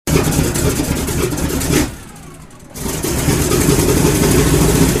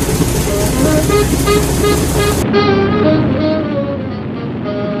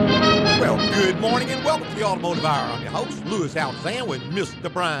I'm your host, Louis Altazan, with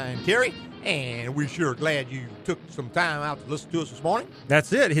Mr. Brian Terry, and we're sure glad you took some time out to listen to us this morning.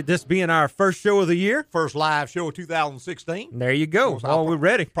 That's it. This being our first show of the year. First live show of 2016. There you go. Well, we're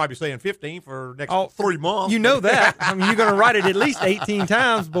ready. Probably saying 15 for the next 3 months. You know that. I mean, you're going to write it at least 18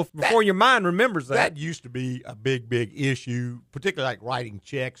 times before your mind remembers that. That used to be a big issue, particularly like writing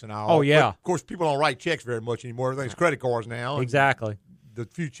checks and all. Oh, yeah. But of course, people don't write checks very much anymore. Everything's credit cards now. Exactly. The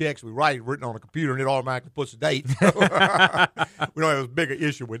few checks we write written on a computer, and it automatically puts the date. We don't have a bigger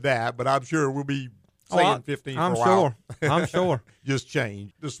issue with that, but I'm sure we'll be saying 15 for a while. I'm sure. Just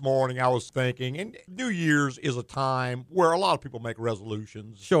changed. This morning I was thinking, and New Year's is a time where a lot of people make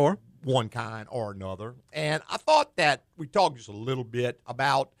resolutions. Sure. One kind or another. And I thought that we talked just a little bit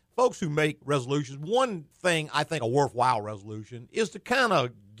about folks who make resolutions. One thing I think a worthwhile resolution is to kind of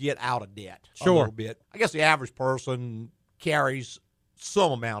get out of debt a little bit. I guess the average person carries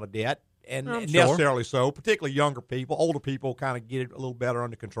some amount of debt, and necessarily so, particularly younger people. Older people kind of get it a little better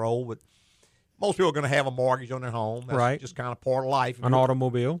under control, but most people are going to have a mortgage on their home. That's just kind of part of life. An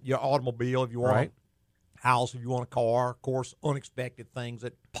automobile. Your automobile, if you want a house, if you want a car. Of course, unexpected things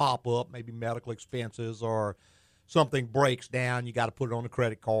that pop up, maybe medical expenses or something breaks down, you got to put it on a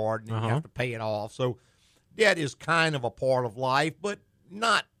credit card, and then you have to pay it off. So debt is kind of a part of life, but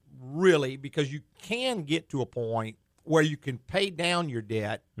not really, because you can get to a point where you can pay down your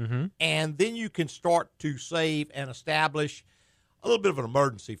debt, and then you can start to save and establish a little bit of an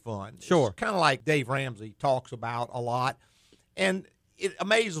emergency fund. Sure. It's kind of like Dave Ramsey talks about a lot. And it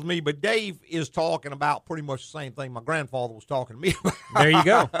amazes me, but Dave is talking about pretty much the same thing my grandfather was talking to me about. There you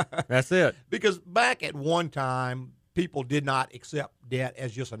go. That's it. Because back at one time, people did not accept debt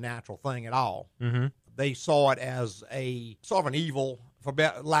as just a natural thing at all. They saw it as a sort of an evil, for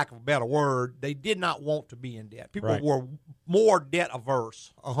lack of a better word. They did not want to be in debt. People were more debt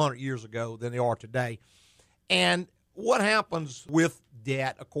averse 100 years ago than they are today. And what happens with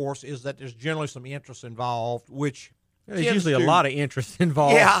debt, of course, is that there's generally some interest involved, which there's usually a lot of interest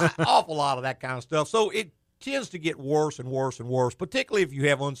involved. Yeah, awful lot of that kind of stuff. So it tends to get worse and worse and worse, particularly if you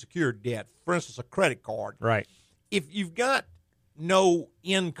have unsecured debt. For instance, a credit card. Right. If you've got no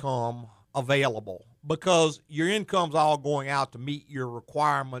income available, because your income's all going out to meet your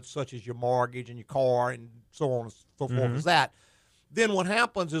requirements, such as your mortgage and your car and so on and so forth as that, then what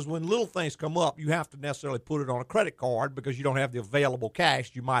happens is when little things come up, you have to necessarily put it on a credit card because you don't have the available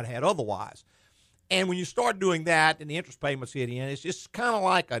cash you might have had otherwise. And when you start doing that and the interest payments hit in, it's just kind of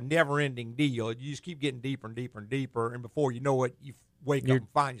like a never-ending deal. You just keep getting deeper and deeper and deeper, and before you know it, you wake up and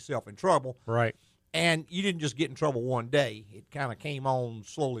find yourself in trouble. Right. And you didn't just get in trouble one day. It kind of came on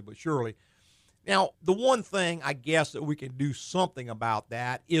slowly but surely. Now, the one thing I guess that we can do something about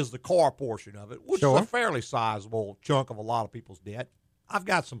that is the car portion of it, which is a fairly sizable chunk of a lot of people's debt. I've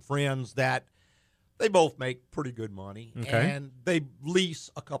got some friends that they both make pretty good money, and they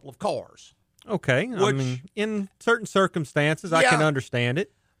lease a couple of cars. Okay. I mean, in certain circumstances, I can understand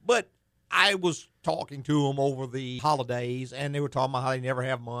it. But I was talking to them over the holidays, and they were talking about how they never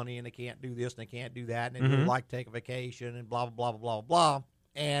have money, and they can't do this, and they can't do that, and they would like to take a vacation, and blah, blah, blah, blah, blah, blah.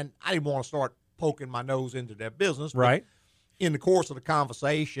 And I didn't want to start poking my nose into their business. Right. In the course of the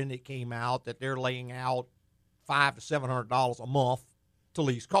conversation, it came out that they're laying out $500 to $700 a month to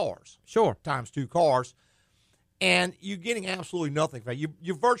lease cars. Sure. Times 2 cars. And you're getting absolutely nothing for it.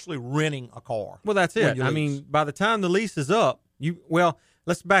 You're virtually renting a car. Well, that's it. I mean, by the time the lease is up,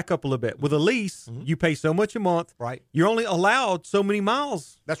 let's back up a little bit. With a lease, you pay so much a month. Right. You're only allowed so many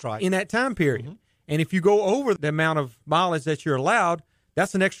miles. That's right. In that time period. And if you go over the amount of mileage that you're allowed,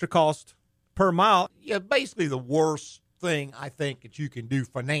 that's an extra cost per mile. Yeah, basically the worst thing I think that you can do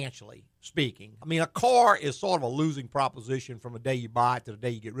financially speaking. I mean, a car is sort of a losing proposition from the day you buy it to the day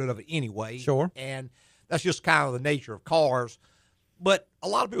you get rid of it anyway. Sure. And that's just kind of the nature of cars. But a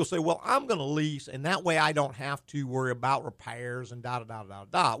lot of people say, well, I'm going to lease, and that way I don't have to worry about repairs and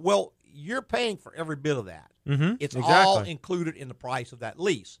da-da-da-da-da. Well, you're paying for every bit of that. It's all included in the price of that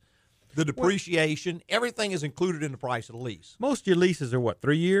lease. The depreciation, everything is included in the price of the lease. Most of your leases are what,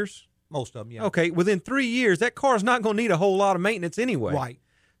 3 years? Most of them, yeah. Okay, within 3 years, that car's not going to need a whole lot of maintenance anyway. Right.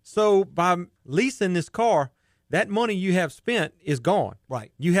 So by leasing this car, that money you have spent is gone.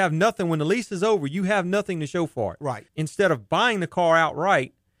 Right. You have nothing. When the lease is over, you have nothing to show for it. Right. Instead of buying the car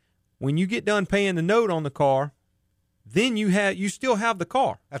outright, when you get done paying the note on the car, then you still have the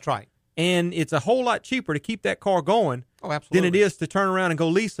car. That's right. And it's a whole lot cheaper to keep that car going than it is to turn around and go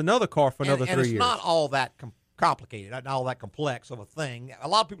lease another car for another 3 years. And it's not all that complicated, not all that complex of a thing. A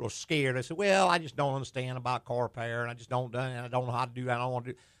lot of people are scared. They say, well, I just don't understand about car repair, and I just don't know how to do that. I don't want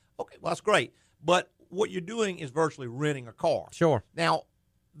to do. Okay, well, that's great. But what you're doing is virtually renting a car. Sure. Now,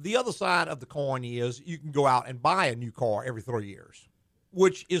 the other side of the coin is you can go out and buy a new car every 3 years,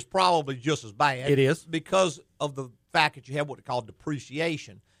 which is probably just as bad. It is. Because of the fact that you have what they call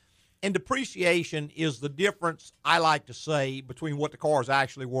depreciation. And depreciation is the difference, I like to say, between what the car is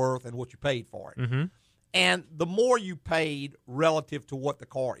actually worth and what you paid for it. Mm-hmm. And the more you paid relative to what the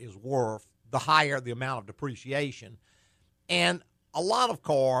car is worth, the higher the amount of depreciation. And a lot of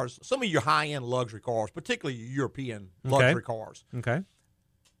cars, some of your high-end luxury cars, particularly your European luxury cars,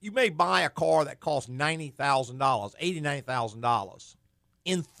 you may buy a car that costs $90,000, $80,000, $90,000.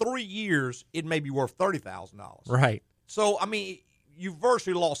 In 3 years, it may be worth $30,000. Right. So, I mean, you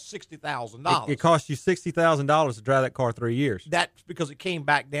virtually lost $60,000. It cost you $60,000 to drive that car 3 years. That's because it came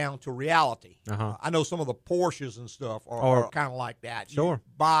back down to reality. Uh-huh. I know some of the Porsches and stuff are kind of like that. Sure. You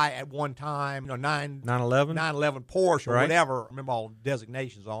buy at one time, 911 Porsche or right. whatever. I remember all the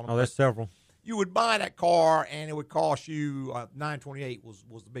designations on them. Oh, there's several. You would buy that car, and it would cost you 928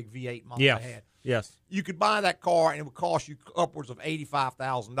 was the big V8 model I had. Yes. You could buy that car, and it would cost you upwards of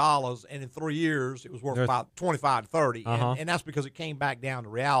 $85,000, and in 3 years, it was worth about $25 to $30, and that's because it came back down to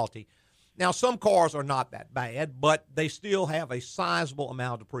reality. Now, some cars are not that bad, but they still have a sizable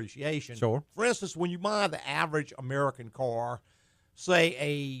amount of depreciation. Sure. For instance, when you buy the average American car, say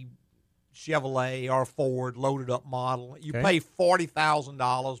a Chevrolet or a Ford loaded-up model, you pay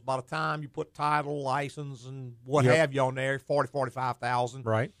 $40,000. By the time you put title, license, and what have you on there, $45,000.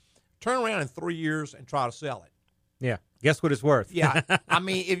 Right. Turn around in 3 years and try to sell it. Yeah. Guess what it's worth? Yeah. I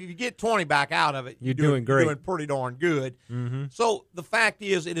mean, if you get 20 back out of it, you're doing great. You're doing pretty darn good. Mm-hmm. So the fact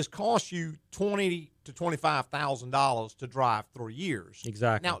is, it has cost you $20,000 to $25,000 to drive 3 years.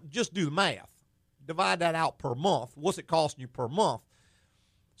 Exactly. Now, just do the math. Divide that out per month. What's it costing you per month?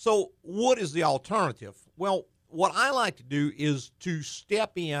 So what is the alternative? Well, what I like to do is to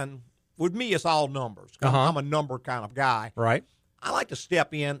step in. With me, it's all numbers. I'm a number kind of guy. Right. I like to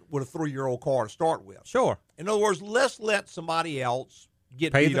step in with a 3-year-old car to start with. Sure. In other words, let's let somebody else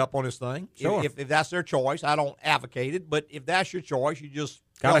get beat up on this thing. Sure. If that's their choice, I don't advocate it. But if that's your choice, you just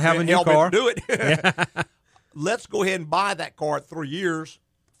gotta have a new car. Do it. Let's go ahead and buy that car at 3 years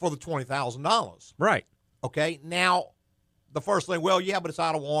for the $20,000. Right. Okay. Now, the first thing, well, yeah, but it's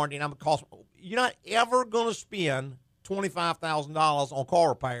out of warranty, and I'm cost. You're not ever going to spend $25,000 on car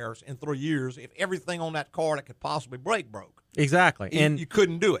repairs in 3 years if everything on that car that could possibly break broke. Exactly. And you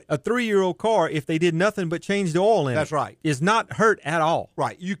couldn't do it. A 3-year-old car, if they did nothing but change the oil in That's right. is not hurt at all.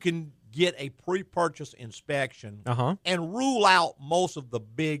 Right. You can get a pre-purchase inspection Uh-huh. and rule out most of the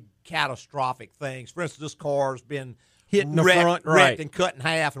big catastrophic things. For instance, this car's been hit in the front, wrecked and cut in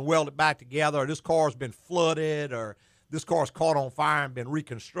half and welded back together, or this car's been flooded, or this car's caught on fire and been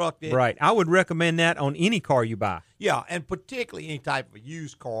reconstructed. Right. I would recommend that on any car you buy. Yeah, and particularly any type of a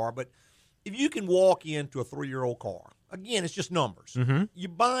used car. But if you can walk into a 3-year-old car, again, it's just numbers. Mm-hmm. You're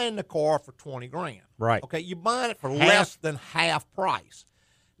buying the car for $20,000. Right. Okay, you're buying it for less than half price.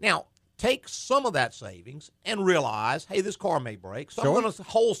 Now, take some of that savings and realize, hey, this car may break, so I'm going to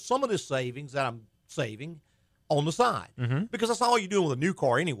hold some of this savings that I'm saving on the side. Mm-hmm. Because that's all you're doing with a new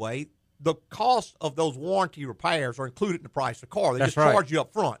car anyway. The cost of those warranty repairs are included in the price of the car. They just charge you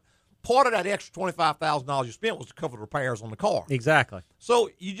up front. Part of that extra $25,000 you spent was to cover the repairs on the car. Exactly.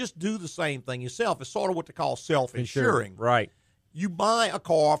 So you just do the same thing yourself. It's sort of what they call self-insuring. Right. You buy a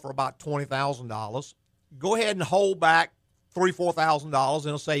car for about $20,000. Go ahead and hold back $3,000, $4,000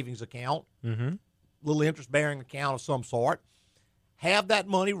 in a savings account, little interest-bearing account of some sort. Have that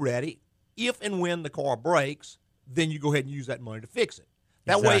money ready. If and when the car breaks, then you go ahead and use that money to fix it.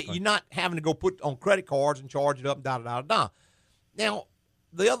 That way you're not having to go put on credit cards and charge it up and da-da-da-da. Now,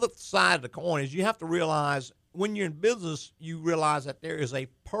 the other side of the coin is you have to realize when you're in business, you realize that there is a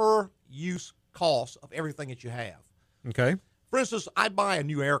per-use cost of everything that you have. Okay. For instance, I buy a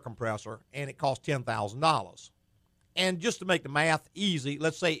new air compressor, and it costs $10,000. And just to make the math easy,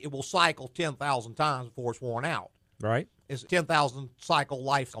 let's say it will cycle 10,000 times before it's worn out. Right. It's a 10,000 cycle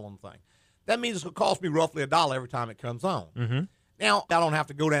life-selling thing. That means it's going to cost me roughly $1 every time it comes on. Mm-hmm. Now, I don't have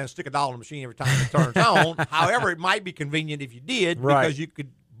to go down and stick $1 in the machine every time it turns on. However, it might be convenient if you did because you could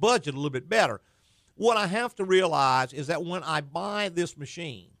budget a little bit better. What I have to realize is that when I buy this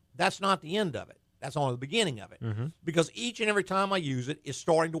machine, that's not the end of it. That's only the beginning of it. Mm-hmm. Because each and every time I use it, it's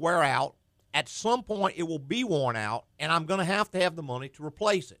starting to wear out. At some point, it will be worn out, and I'm going to have the money to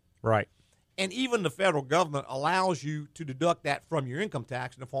replace it. Right. And even the federal government allows you to deduct that from your income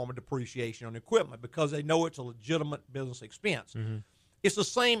tax in the form of depreciation on equipment because they know it's a legitimate business expense. Mm-hmm. It's the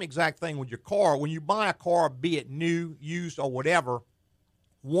same exact thing with your car. When you buy a car, be it new, used, or whatever,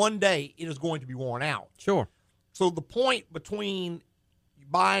 one day it is going to be worn out. Sure. So the point between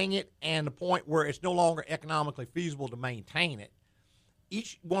buying it and the point where it's no longer economically feasible to maintain it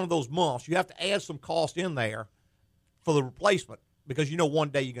each one of those months, you have to add some cost in there for the replacement because one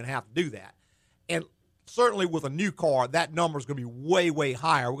day you're going to have to do that. And certainly with a new car, that number is going to be way, way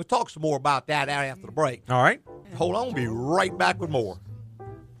higher. We're going to talk some more about that out after the break. All right. Hold on. We'll be right back with more.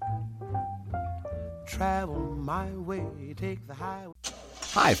 Travel my way, take the highway.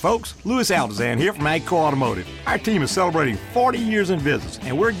 Hi folks, Altazan here from AGCO Automotive. Our team is celebrating 40 years in business,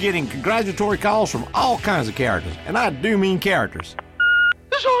 and we're getting congratulatory calls from all kinds of characters, and I do mean characters.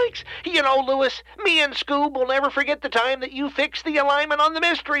 Zoinks! You know, Lewis, me and Scoob will never forget the time that you fixed the alignment on the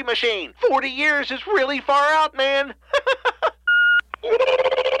Mystery Machine. 40 years is really far out, man.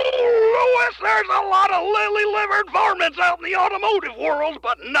 Louis, there's a lot of lily-livered varmints out in the automotive world,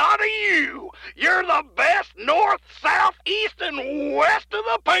 but not you. You're the best north, south, east, and west of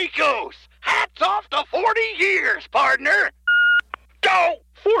the Pecos. Hats off to 40 years, partner. Go!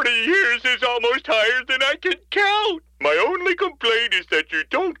 40 years is almost higher than I can count. My only complaint is that you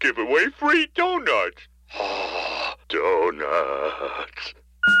don't give away free donuts. Donuts.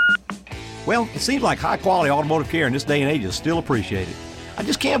 Well, it seems like high-quality automotive care in this day and age is still appreciated. I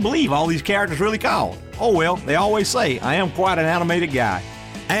just can't believe all these characters really called. Oh well, they always say I am quite an animated guy.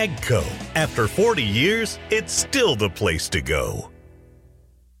 AGCO. After 40 years, it's still the place to go.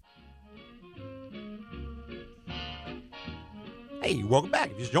 Hey, welcome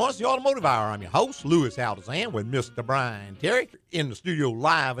back. If you just joined us, the Automotive Hour. I'm your host, Louis Altazan, with Mr. Brian Terry in the studio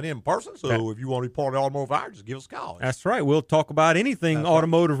live and in person. So if you want to be part of the Automotive Hour, just give us a call. That's right. We'll talk about anything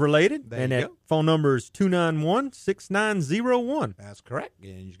automotive related. There and you that go. phone number is 291-6901. That's correct.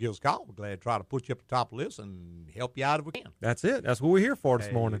 And you just give us a call. We're glad to try to put you up at the top of the list and help you out if we can. That's it. That's what we're here for this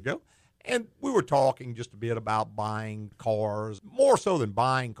There morning. you go. And we were talking just a bit about buying cars, more so than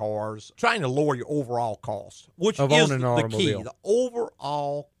buying cars, trying to lower your overall cost, which Of is owning an the key, automobile. the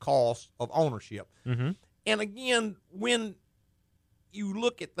overall cost of ownership. Mm-hmm. And again, when you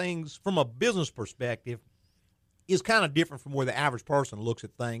look at things from a business perspective, it's kind of different from where the average person looks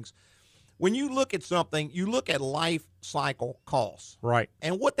at things. When you look at something, you look at life cycle costs. Right.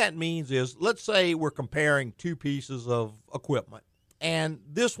 And what that means is, let's say we're comparing two pieces of equipment, and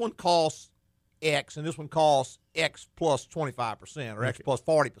this one costs X, and this one costs X plus 25%, or X plus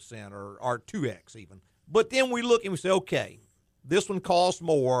 40%, or 2X even. But then we look and we say, okay, this one costs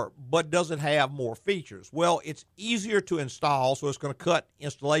more, but does it have more features? Well, it's easier to install, so it's going to cut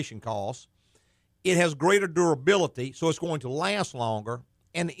installation costs. It has greater durability, so it's going to last longer,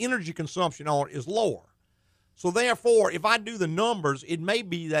 and the energy consumption on it is lower. So therefore, if I do the numbers, it may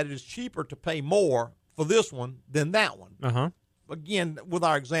be that it is cheaper to pay more for this one than that one. Uh-huh. Again, with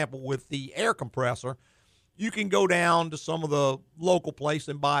our example with the air compressor, you can go down to some of the local place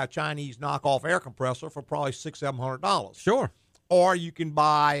and buy a Chinese knockoff air compressor for probably $600-700. Sure. Or you can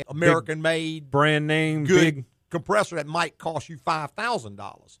buy American-made, Brand name, good big. compressor that might cost you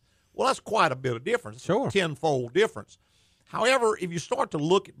 $5,000. Well, that's quite a bit of difference. Sure. It's a tenfold difference. However, if you start to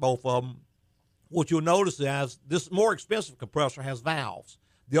look at both of them, what you'll notice is this more expensive compressor has valves.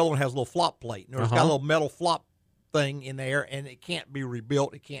 The other one has a little flop plate. It's got a little metal flop thing in there, and it can't be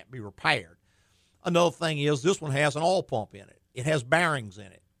rebuilt. It can't be repaired. Another thing is this one has an oil pump in it. It has bearings in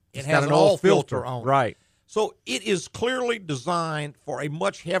it. It has an oil filter on it. Right. So it is clearly designed for a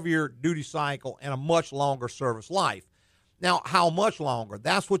much heavier duty cycle and a much longer service life. Now, how much longer?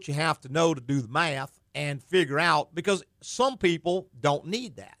 That's what you have to know to do the math and figure out, because some people don't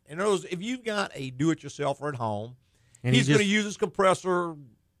need that. In other words, if you've got a do-it-yourselfer at home, And he's going to use his compressor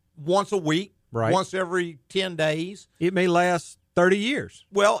once a week, Right. once every 10 days. It may last 30 years.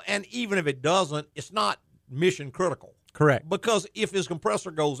 Well, and even if it doesn't, it's not mission critical. Correct. Because if his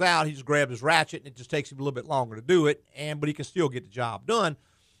compressor goes out, he just grabs his ratchet, and it just takes him a little bit longer to do it, but he can still get the job done.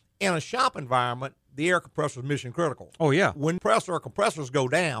 In a shop environment, the air compressor is mission critical. Oh, yeah. When compressors go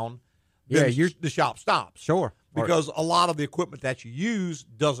down, then the shop stops. Sure. Because a lot of the equipment that you use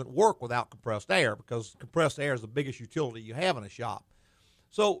doesn't work without compressed air, because compressed air is the biggest utility you have in a shop.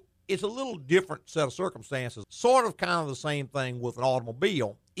 So it's a little different set of circumstances, sort of kind of the same thing with an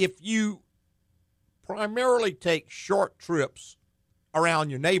automobile. If you primarily take short trips around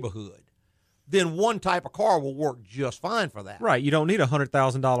your neighborhood, then one type of car will work just fine for that. Right. You don't need a $100,000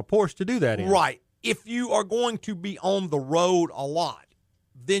 Porsche to do that in. Right. If you are going to be on the road a lot,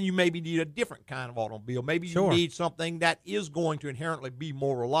 then you maybe need a different kind of automobile. Maybe you need something that is going to inherently be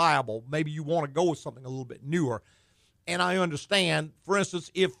more reliable. Maybe you want to go with something a little bit newer. And I understand, for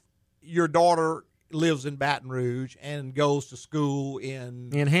instance, if your daughter lives in Baton Rouge and goes to school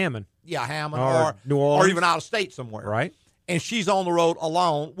in Hammond. Yeah, Hammond or New Orleans. or even out of state somewhere. Right. And she's on the road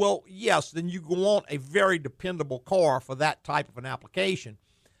alone. Well, yes, then you want a very dependable car for that type of an application.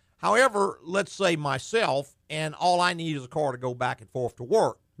 However, let's say myself, and all I need is a car to go back and forth to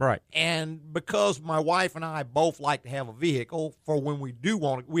work. Right. And because my wife and I both like to have a vehicle for when we do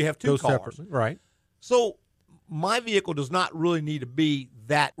want to, we have two Go cars. separately. Right. So my vehicle does not really need to be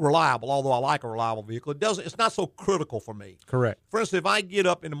that reliable, although I like a reliable vehicle. It's not so critical for me. Correct. For instance, if I get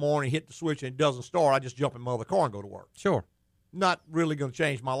up in the morning, hit the switch, and it doesn't start, I just jump in my other car and go to work. Sure. Not really going to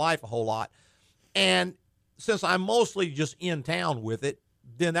change my life a whole lot. And since I'm mostly just in town with it,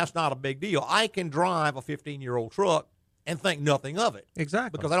 then that's not a big deal. I can drive a 15-year-old truck and think nothing of it.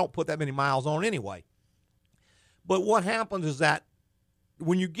 Exactly. Because I don't put that many miles on anyway. But what happens is that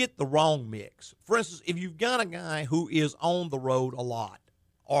when you get the wrong mix, for instance, if you've got a guy who is on the road a lot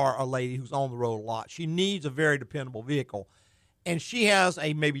or a lady who's on the road a lot, she needs a very dependable vehicle, and she has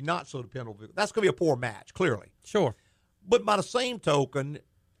a maybe not so dependable vehicle. That's going to be a poor match, clearly. Sure. But by the same token,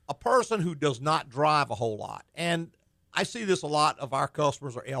 a person who does not drive a whole lot, and I see this a lot of our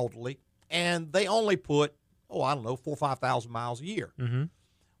customers are elderly, and they only put, 4,000 or 5,000 miles a year. Mm-hmm.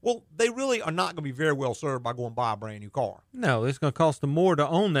 Well, they really are not going to be very well served by going to buy a brand new car. No, it's going to cost them more to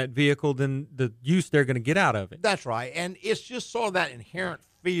own that vehicle than the use they're going to get out of it. That's right. And it's just sort of that inherent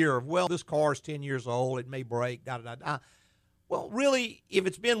fear of, well, this car is 10 years old, it may break, da-da-da-da. Well, really, if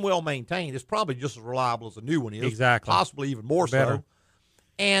it's been well maintained, it's probably just as reliable as a new one is. Exactly. Possibly even more Better. so.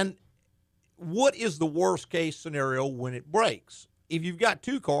 And what is the worst case scenario when it breaks? If you've got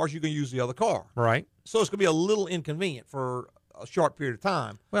two cars, you can use the other car. Right. So it's going to be a little inconvenient for a short period of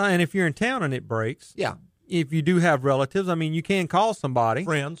time. Well, and if you're in town and it breaks, Yeah. if you do have relatives, I mean, you can call somebody.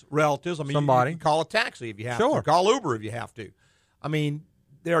 Friends, relatives. I mean, Somebody. you can call a taxi if you have Sure. to. Call Uber if you have to. I mean,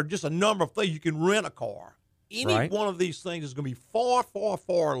 there are just a number of things. You can rent a car. Any Right. one of these things is going to be far, far,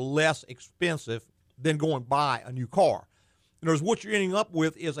 far less expensive than going to buy a new car. In other words, what you're ending up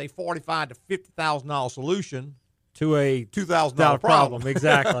with is a $45,000 to $50,000 solution To a $2,000 problem.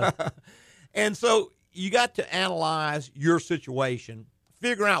 Exactly. And so you got to analyze your situation,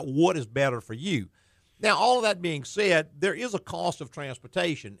 figure out what is better for you. Now, all of that being said, there is a cost of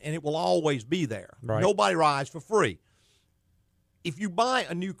transportation, and it will always be there. Right. Nobody rides for free. If you buy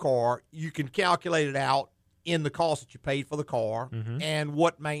a new car, you can calculate it out in the cost that you paid for the car and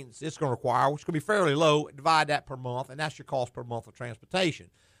what maintenance it's going to require, which is going to be fairly low. Divide that per month, and that's your cost per month of transportation.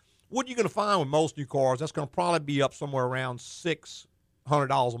 What you're going to find with most new cars, that's going to probably be up somewhere around $600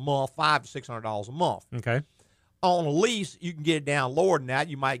 a month, $500 to $600 a month. Okay. On a lease, you can get it down lower than that.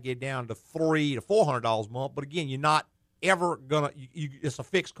 You might get it down to $300 to $400 a month. But again, you're not ever going to. It's a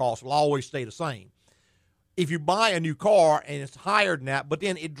fixed cost. It'll always stay the same. If you buy a new car and it's higher than that, but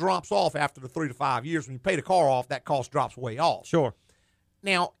then it drops off after the 3 to 5 years. When you pay the car off, that cost drops way off. Sure.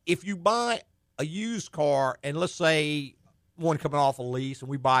 Now, if you buy a used car, and let's say one coming off a lease, and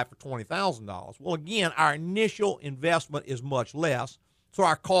we buy it for $20,000, well, again, our initial investment is much less, so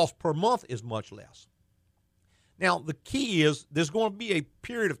our cost per month is much less. Now, the key is there's going to be a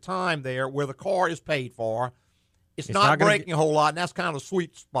period of time there where the car is paid for. It's not breaking a whole lot, and that's kind of a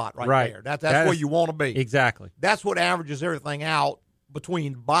sweet spot right there. That's where you want to be. Exactly. That's what averages everything out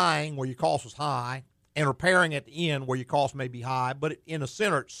between buying, where your cost was high, and repairing at the end, where your cost may be high, but in the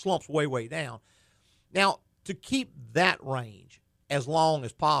center, it slumps way, way down. Now, to keep that range as long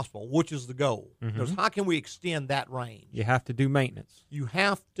as possible, which is the goal, because how can we extend that range? You have to do maintenance. You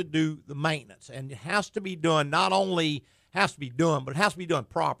have to do the maintenance, and it has to be done. Not only has to be done, but it has to be done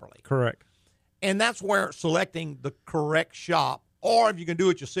properly. Correct. And that's where selecting the correct shop, or if you can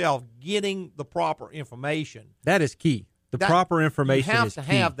do it yourself, getting the proper information. That is key. The proper information is key. You have to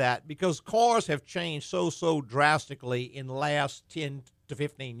have that, because cars have changed so drastically in the last 10 to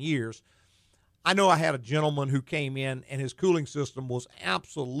 15 years. I know I had a gentleman who came in, and his cooling system was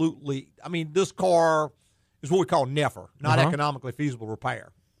absolutely, I mean, this car is what we call NEFR, not economically feasible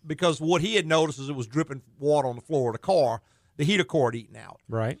repair, because what he had noticed is it was dripping water on the floor of the car, the heater core had eaten out.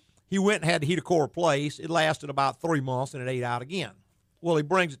 Right. He went and had the heater core replaced. It lasted about 3 months, and it ate out again. Well, he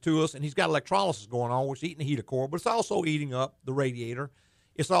brings it to us, and he's got electrolysis going on, which is eating the heater core, but it's also eating up the radiator.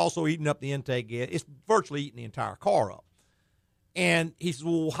 It's also eating up the intake gas. It's virtually eating the entire car up. And he said,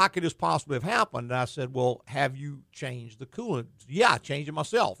 well, how could this possibly have happened? And I said, well, have you changed the coolant? Yeah, I changed it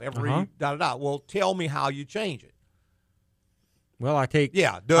myself. Well, tell me how you change it. Well, I take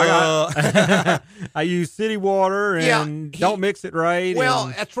I use city water and don't mix it right.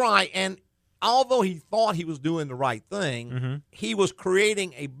 Well, that's right. And although he thought he was doing the right thing, he was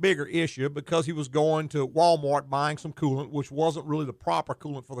creating a bigger issue, because he was going to Walmart buying some coolant, which wasn't really the proper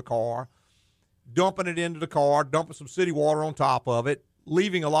coolant for the car, dumping it into the car, dumping some city water on top of it,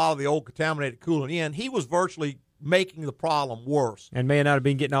 leaving a lot of the old contaminated coolant in. He was virtually making the problem worse. And may not have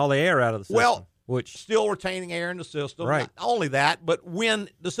been getting all the air out of the system. Well, which still retaining air in the system. Right. Not only that, but when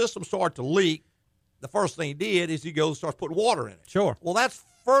the system started to leak, the first thing he did is he goes and starts putting water in it. Sure. Well, that's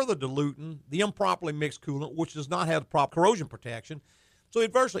further diluting the improperly mixed coolant, which does not have the proper corrosion protection. So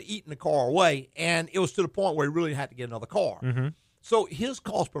he'd virtually eaten the car away, and it was to the point where he really had to get another car. Mm-hmm. So his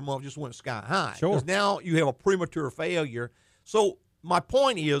cost per month just went sky high. Sure. Because now you have a premature failure. So my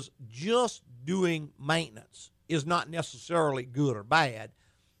point is, just doing maintenance is not necessarily good or bad.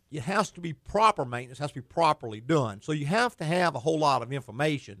 It has to be proper maintenance, has to be properly done. So you have to have a whole lot of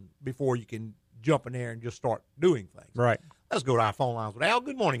information before you can jump in there and just start doing things. Right. Let's go to our phone lines with Al.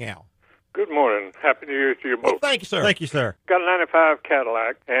 Good morning, Al. Good morning. Happy New Year to you both. Thank you, sir. Thank you, sir. Got a 95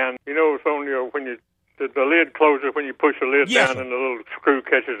 Cadillac, and you know it's on your, when you, the lid closes when you push the lid Yes, down sir. and the little screw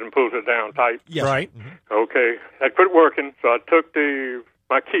catches and pulls it down tight. Yes, Right. sir. Mhm. Okay. That quit working, so I took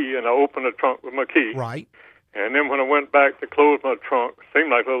my key and I opened the trunk with my key. Right. And then when I went back to close my trunk, it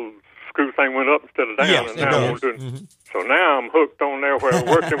seemed like the little screw thing went up instead of down. Yes, and it now does. I'm doing, Mhm. So now I'm hooked on there where I'm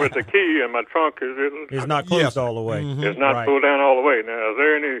working with the key, and my trunk It's not closed Yes. all the way. Mhm. It's not Right. pulled down all the way. Now, is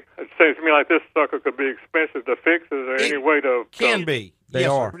there any? It seems to me like this sucker could be expensive to fix. Is there any way to? Can be. They Yes,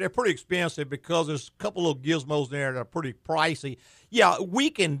 sir. are. They're pretty expensive because there's a couple little gizmos there that are pretty pricey. Yeah, we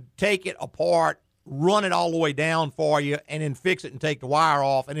can take it apart, run it all the way down for you, and then fix it and take the wire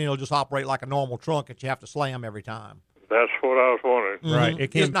off, and then it'll just operate like a normal trunk that you have to slam every time. That's what I was wondering. Right. Mhm.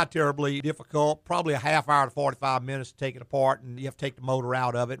 It can- It's not terribly difficult. Probably a half hour to 45 minutes to take it apart, and you have to take the motor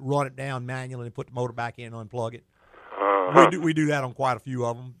out of it, run it down manually, and put the motor back in and unplug it. We do that on quite a few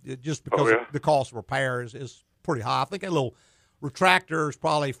of them, just because yeah? the cost of repair is pretty high. I think a little retractor is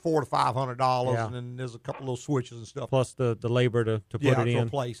probably $400 to $500, Yeah. and then there's a couple little switches and stuff. Plus the labor to put Yeah, it to in.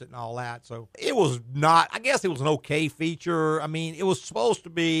 replace it and all that. So it was not. I guess it was an okay feature. I mean, it was supposed to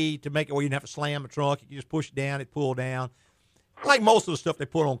be to make it where you didn't have to slam the trunk. You could just push it down, it pull down. Like most of the stuff they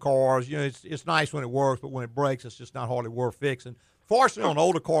put on cars, you know, it's nice when it works, but when it breaks, it's just not hardly worth fixing. Fortunately, on an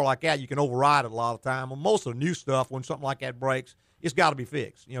older car like that, you can override it a lot of time. On most of the new stuff, when something like that breaks, it's got to be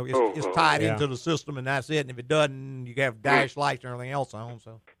fixed. You know, it's tied Yeah. into the system, and that's it. And if it doesn't, you have dash lights and everything else on.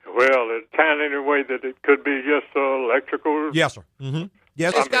 So Well, it's kind of in a way that it could be just electrical. yes, sir. Mm-hmm.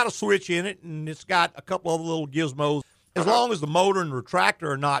 Yes, it's got a switch in it, and it's got a couple of little gizmos. As long as the motor and retractor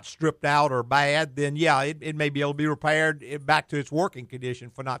are not stripped out or bad, then, yeah, it may be able to be repaired back to its working condition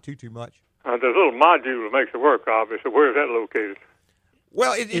for not too much. There's a little module that makes it work, obviously. Where is that located?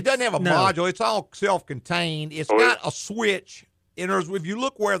 Well, it doesn't have a no. module. It's all self-contained. It's got a switch. And if you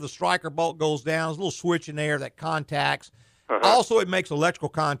look where the striker bolt goes down, there's a little switch in there that contacts. Also, it makes electrical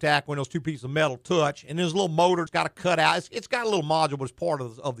contact when those two pieces of metal touch. And there's a little motor it's got to cut out. It's got a little module, but it's part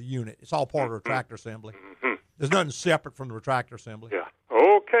of the unit. It's all part of the retractor assembly. There's nothing separate from the retractor assembly. Yeah.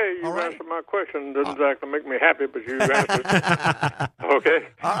 Okay, you All right. answered my question. Doesn't exactly make me happy, but you answered. Okay.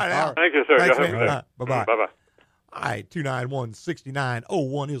 All right, Al. Thank you, sir. Thanks, Y'all have a man. good day. Bye-bye. Bye-bye. All right,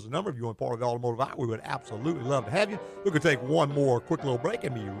 291-6901 is the number. If you want part of the automotive hour, we would absolutely love to have you. We could take one more quick little break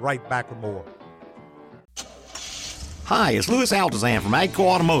and be right back with more. Hi, it's Louis Altazan from AGCO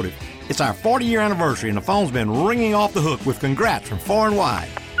Automotive. It's our 40-year anniversary, and the phone's been ringing off the hook with congrats from far and wide.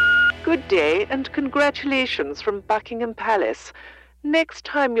 Good day and congratulations from Buckingham Palace. Next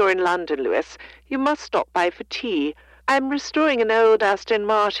time you're in London, Louis, you must stop by for tea. I'm restoring an old Aston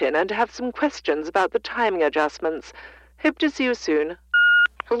Martin and have some questions about the timing adjustments. Hope to see you soon.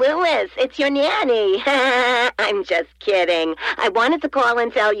 Louis, it's your nanny. I'm just kidding. I wanted to call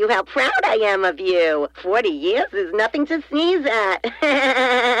and tell you how proud I am of you. 40 years is nothing to sneeze at.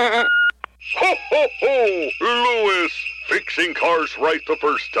 Ho, ho, ho! Louis, fixing cars right the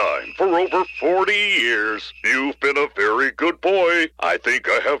first time for over 40 years. You've been a very good boy. I think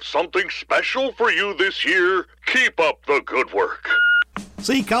I have something special for you this year. Keep up the good work.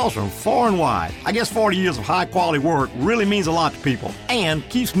 See, calls from far and wide. I guess 40 years of high-quality work really means a lot to people and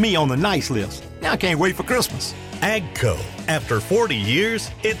keeps me on the nice list. Now I can't wait for Christmas. AGCO. After 40 years,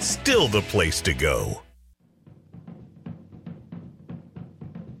 it's still the place to go.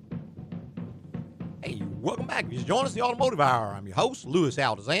 Hey, welcome back. If you just joined us, the Automotive Hour. I'm your host, Louis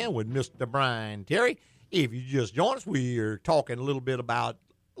Altazan, with Mr. Brian Terry. If you just joined us, we are talking a little bit about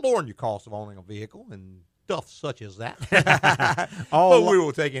lowering your cost of owning a vehicle and stuff such as that. But we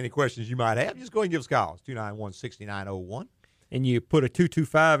will take any questions you might have. Just go ahead and give us a call. It's 291-6901. And you put a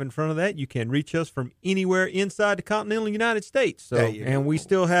 225 in front of that, you can reach us from anywhere inside the continental United States. So, There you and go. we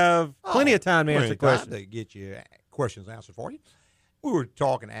still have plenty of time to Plenty answer of time questions. to get your questions answered for you. We were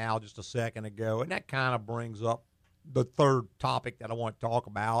talking to Al just a second ago, and that kind of brings up the third topic that I want to talk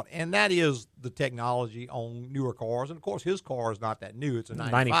about, and that is the technology on newer cars. And, of course, his car is not that new. It's a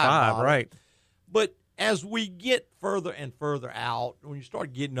 95 model. right. But as we get further and further out, when you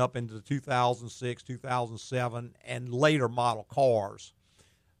start getting up into the 2006, 2007, and later model cars,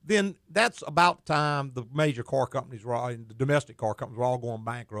 then that's about the time the major car companies the domestic car companies were all going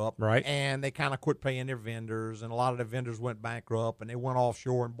bankrupt. Right. And they kind of quit paying their vendors, and a lot of the vendors went bankrupt, and they went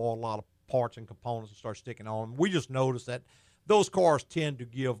offshore and bought a lot of parts and components and started sticking on them. We just noticed that those cars tend to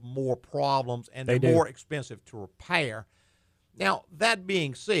give more problems, and they're more expensive to repair. Now, that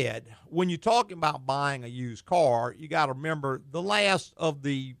being said, when you're talking about buying a used car, you got to remember the last of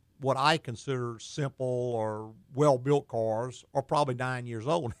the what I consider simple or well-built cars are probably 9 years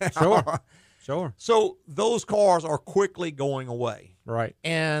old now. Sure. So those cars are quickly going away. Right.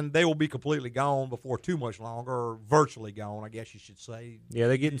 And they will be completely gone before too much longer, or virtually gone, I guess you should say. Yeah,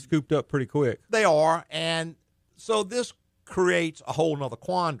 they're getting scooped up pretty quick. They are. And so this creates a whole nother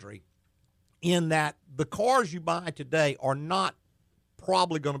quandary in that the cars you buy today are not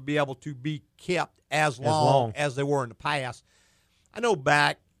probably going to be able to be kept as long as they were in the past. I know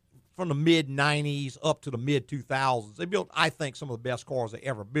back from the mid-'90s up to the mid-2000s, they built, I think, some of the best cars they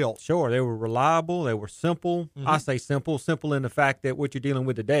ever built. Sure, they were reliable. They were simple. Mm-hmm. I say simple in the fact that what you're dealing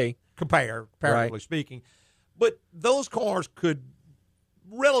with today. Comparatively speaking. But those cars could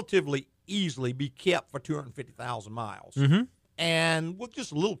relatively easily be kept for 250,000 miles. Mm-hmm. And with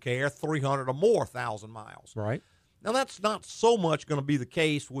just a little care, 300 or more thousand miles. Right. Now, that's not so much going to be the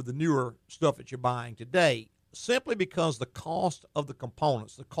case with the newer stuff that you're buying today, simply because the cost of the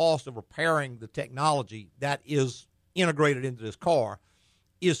components, the cost of repairing the technology that is integrated into this car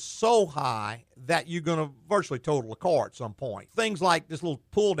is so high that you're going to virtually total a car at some point. Things like this little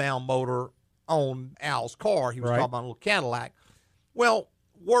pull-down motor on Al's car, he was talking about a little Cadillac. Well,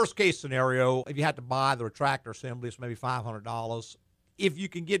 worst case scenario, if you had to buy the retractor assembly, it's maybe $500. If you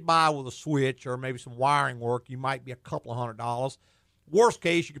can get by with a switch or maybe some wiring work, you might be a couple of $100. Worst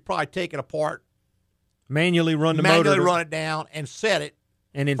case, you could probably take it apart, manually run the motor, run it down, and set it,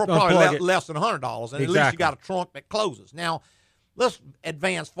 and then for probably it. less than $100. And at least you got a trunk that closes. Now, let's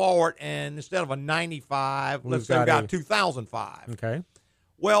advance forward, and instead of a 95, let's say we got a 2005. Okay.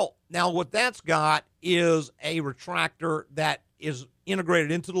 Well, now what that's got is a retractor that is integrated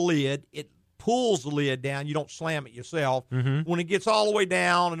into the lid. It pulls the lid down. You don't slam it yourself. Mm-hmm. When it gets all the way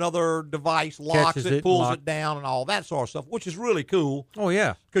down, another device locks it, pulls it down, and all that sort of stuff, which is really cool. Oh,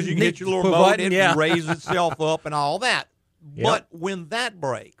 yeah. Because you can hit your little remote, it raises itself up and all that. Yep. But when that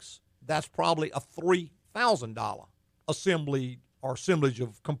breaks, that's probably a $3,000 assembly or assemblage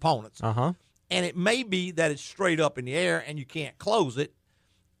of components. Uh-huh. And it may be that it's straight up in the air and you can't close it.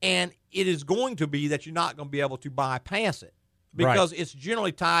 And it is going to be that you're not going to be able to bypass it. Because it's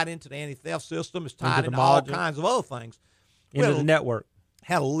generally tied into the anti-theft system. It's tied into all kinds of other things. Into the network.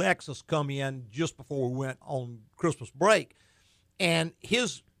 Had a Lexus come in just before we went on Christmas break, and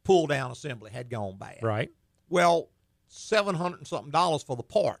his pull-down assembly had gone bad. Right. Well, $700 and something for the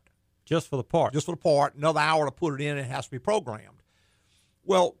part. Just for the part. Just for the part. Another hour to put it in. It has to be programmed.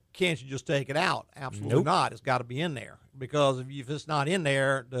 Well, can't you just take it out? Absolutely not. It's got to be in there. Because if it's not in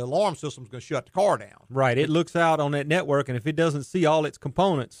there, the alarm system's going to shut the car down. Right. It looks out on that network, and if it doesn't see all its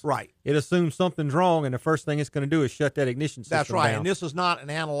components, it assumes something's wrong, and the first thing it's going to do is shut that ignition system That's right. down. And this is not an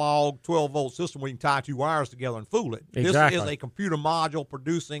analog 12-volt system where you can tie two wires together and fool it. Exactly. This is a computer module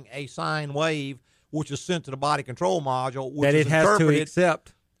producing a sine wave, which is sent to the body control module, which that is it has to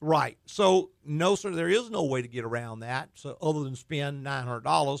accept. Right. So, no, sir, there is no way to get around that, so other than spend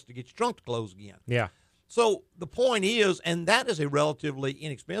 $900 to get your trunk to close again. Yeah. So the point is, and that is a relatively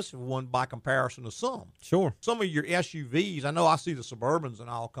inexpensive one by comparison to some. Sure. Some of your SUVs, I know I see the Suburbans and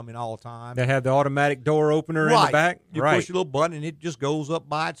all come in all the time. That have the automatic door opener in the back. You push your little button and it just goes up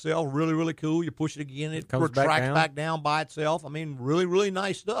by itself. Really, really cool. You push it again, it retracts back down by itself. I mean, really, really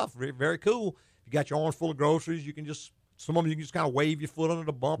nice stuff. Very, very cool. You got your arms full of groceries. You can just, some of them you can just kind of wave your foot under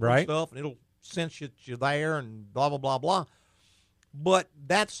the bumper and stuff, and it'll sense you're there and blah, blah, blah, blah. But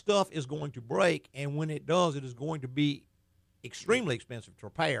that stuff is going to break, and when it does, it is going to be extremely expensive to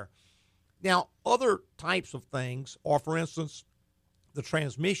repair. Now, other types of things are, for instance, the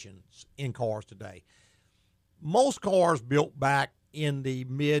transmissions in cars today. Most cars built back in the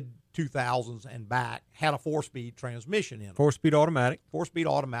mid-2000s and back had a 4-speed transmission in them. 4-speed automatic. 4-speed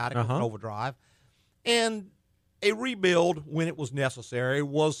automatic with an overdrive. And a rebuild, when it was necessary,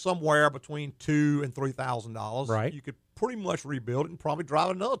 was somewhere between $2,000 and $3,000. Right. You could pretty much rebuild it and probably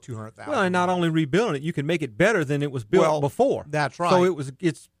drive another 200,000. Well, and not only rebuilding it, you can make it better than it was built before. That's right. So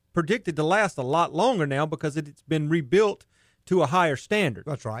it's predicted to last a lot longer now because it's been rebuilt to a higher standard.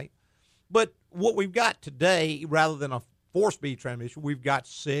 That's right. But what we've got today, rather than a 4-speed transmission, we've got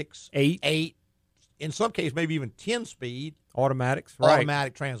 6, 8, in some cases maybe even 10-speed automatics,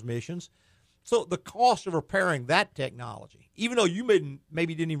 automatic transmissions. So the cost of repairing that technology, even though you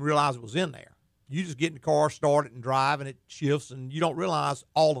maybe didn't even realize it was in there, you just get in the car, start it, and drive, and it shifts, and you don't realize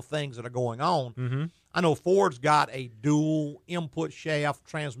all the things that are going on. Mm-hmm. I know Ford's got a dual input shaft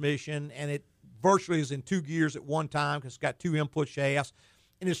transmission, and it virtually is in 2 gears at one time because it's got 2 input shafts,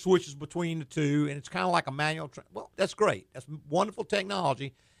 and it switches between the 2, and it's kind of like a manual. Well, that's great. That's wonderful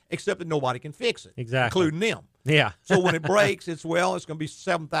technology, except that nobody can fix it, exactly, including them. Yeah. So when it breaks, it's going to be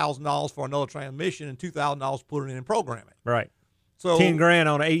 $7,000 for another transmission and $2,000 to put it in and program it. Right. So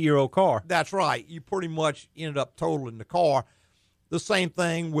 $10,000 on an 8-year-old car. That's right. You pretty much ended up totaling the car. The same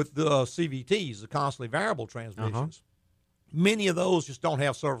thing with the CVTs, the constantly variable transmissions. Many of those just don't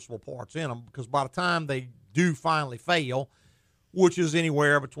have serviceable parts in them because by the time they do finally fail, which is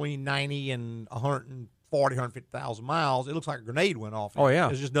anywhere between 90 and 140, 150,000 miles, it looks like a grenade went off. Oh, yeah.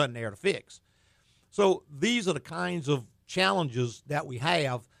 There's just nothing there to fix. So these are the kinds of challenges that we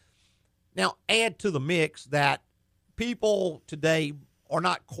have. Now, add to the mix that people today are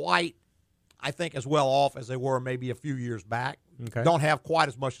not quite, I think, as well off as they were maybe a few years back. Okay. Don't have quite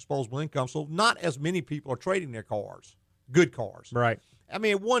as much disposable income, so not as many people are trading their cars, good cars. Right. I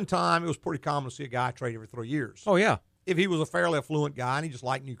mean, at one time, it was pretty common to see a guy trade every 3 years. Oh, yeah. If he was a fairly affluent guy and he just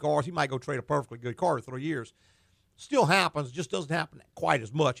liked new cars, he might go trade a perfectly good car every 3 years. Still happens, just doesn't happen quite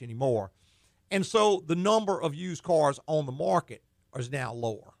as much anymore. And so the number of used cars on the market is now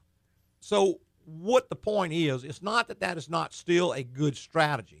lower. So what the point is, it's not that is not still a good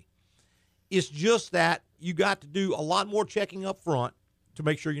strategy. It's just that you got to do a lot more checking up front to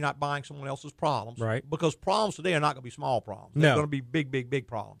make sure you're not buying someone else's problems. Right. Because problems today are not going to be small problems. They're No. going to be big, big, big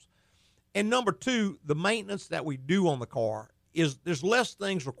problems. And number two, the maintenance that we do on the car is there's less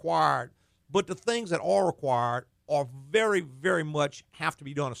things required, but the things that are required are very, very much have to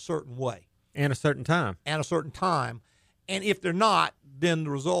be done a certain way. And a certain time. And a certain time. And if they're not, then the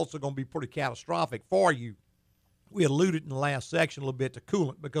results are going to be pretty catastrophic for you. We alluded in the last section a little bit to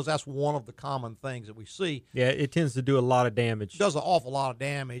coolant because that's one of the common things that we see. Yeah, it tends to do a lot of damage. It does an awful lot of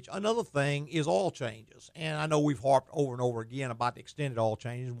damage. Another thing is oil changes. And I know we've harped over and over again about the extended oil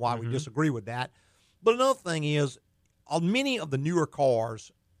changes and why we disagree with that. But another thing is many of the newer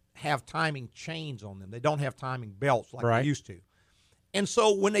cars have timing chains on them. They don't have timing belts like they used to. And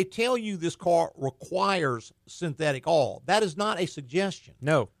so when they tell you this car requires synthetic oil, that is not a suggestion.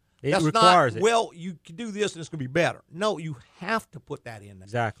 No, it That's requires not, it. well, you can do this and it's going to be better. No, you have to put that in there.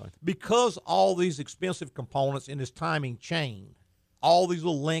 Exactly. Because all these expensive components in this timing chain, all these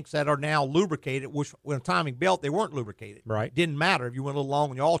little links that are now lubricated, which with a timing belt, they weren't lubricated. Right. Didn't matter. If you went a little long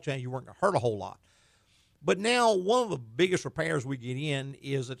on your oil change, you weren't going to hurt a whole lot. But now one of the biggest repairs we get in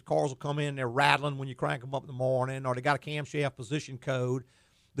is that the cars will come in, they're rattling when you crank them up in the morning, or they got a camshaft position code.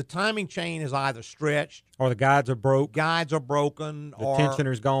 The timing chain is either stretched. Or the guides are broke. Guides are broken. The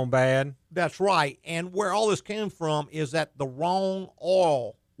tensioner's gone bad. That's right. And where all this came from is that the wrong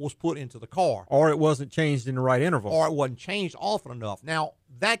oil was put into the car. Or it wasn't changed in the right interval. Or it wasn't changed often enough. Now,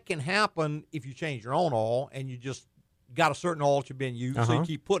 that can happen if you change your own oil and you just got a certain oil that you've been using, so you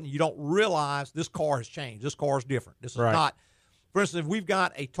keep putting, you don't realize this car has changed. This car is different. This is not, for instance, if we've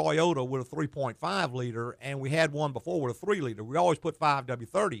got a Toyota with a 3.5 liter and we had one before with a 3 liter, we always put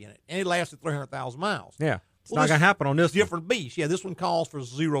 5W30 in it, and it lasted 300,000 miles. Yeah. It's not going to happen on this different beast. Yeah, this one calls for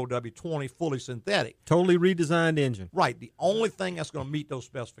 0W20 fully synthetic. Totally redesigned engine. Right. The only thing that's going to meet those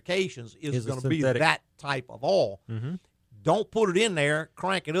specifications is going to be synthetic. that type of oil. Mm-hmm. Don't put it in there,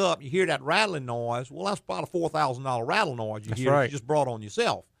 crank it up, you hear that rattling noise. Well, that's about a $4,000 rattle noise you hear. You just brought on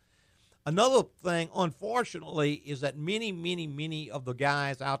yourself. Another thing, unfortunately, is that many of the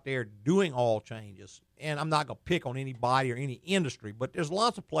guys out there doing oil changes, and I'm not going to pick on anybody or any industry, but there's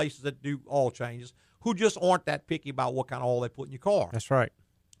lots of places that do oil changes who just aren't that picky about what kind of oil they put in your car. That's right.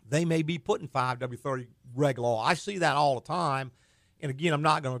 They may be putting 5W30 regular oil. I see that all the time. And again, I'm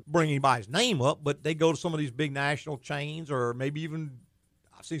not going to bring anybody's name up, but they go to some of these big national chains, or maybe even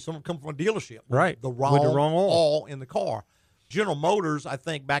I see someone come from a dealership with the wrong oil in the car. General Motors, I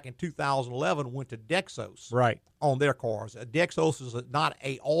think back in 2011, went to Dexos on their cars. Dexos is not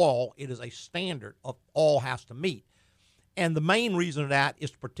a oil; it is a standard of all has to meet. And the main reason of that is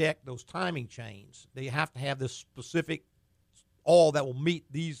to protect those timing chains. They have to have this specific oil that will meet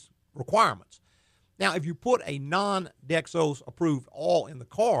these requirements. Now, if you put a non-Dexos approved oil in the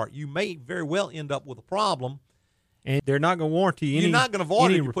car, you may very well end up with a problem. And they're not going to warranty any. You're not going to avoid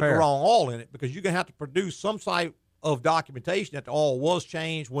it if you repair. put the wrong oil in it, because you're going to have to produce some type of documentation that the oil was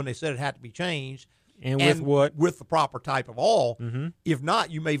changed when they said it had to be changed. And with what? With the proper type of oil. Mm-hmm. If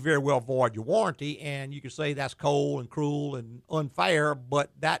not, you may very well void your warranty, and you can say that's cold and cruel and unfair, but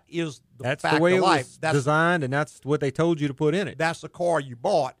that is that's fact the way of it life. was That's designed, and that's what they told you to put in it. That's the car you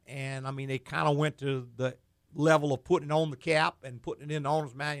bought, and, I mean, they kind of went to the level of putting it on the cap and putting it in the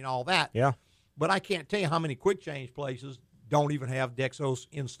owner's manual and all that. Yeah. But I can't tell you how many quick change places don't even have Dexos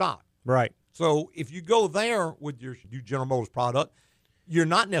in stock. Right. So if you go there with your new General Motors product, you're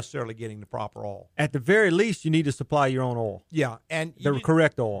not necessarily getting the proper oil. At the very least, you need to supply your own oil. Yeah, and the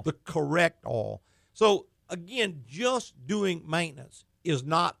correct oil. The correct oil. So, again, just doing maintenance is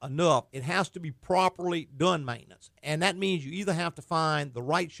not enough. It has to be properly done maintenance. And that means you either have to find the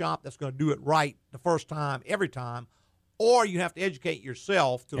right shop that's going to do it right the first time, every time, or you have to educate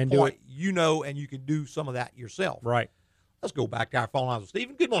yourself to the point you know and you can do some of that yourself. Right. Let's go back to our phone lines with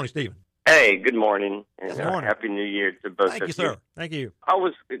Stephen. Good morning, Stephen. Hey, good morning. And Good morning. Happy New Year to both Thank of you, sir. Thank you. I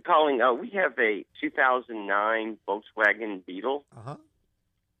was calling, we have a 2009 Volkswagen Beetle,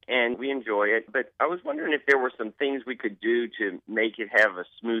 and we enjoy it. But I was wondering if there were some things we could do to make it have a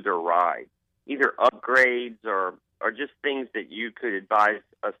smoother ride, either upgrades or just things that you could advise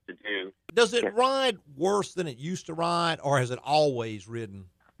us to do. Does it ride worse than it used to ride, or has it always ridden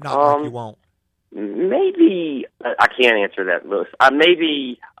not like you want? Maybe, I can't answer that, Lewis.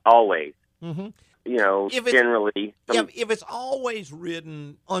 Maybe always. Mm-hmm. You know, generally. If it's always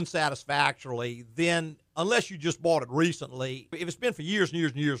ridden unsatisfactorily, then unless you just bought it recently, if it's been for years and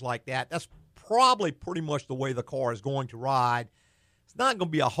years and years like that, that's probably pretty much the way the car is going to ride. It's not going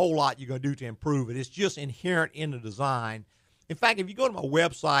to be a whole lot you're going to do to improve it. It's just inherent in the design. In fact, if you go to my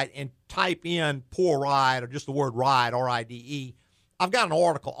website and type in poor ride or just the word ride, R-I-D-E, I've got an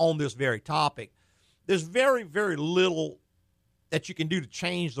article on this very topic. There's very, very little that you can do to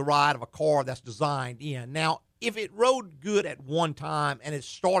change the ride of a car that's designed in. Now, if it rode good at one time and it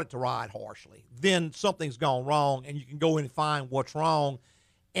started to ride harshly, then something's gone wrong, and you can go in and find what's wrong,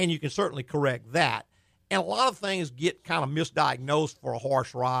 and you can certainly correct that. And a lot of things get kind of misdiagnosed for a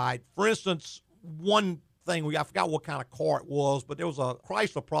harsh ride. For instance, one thing, I forgot what kind of car it was, but there was a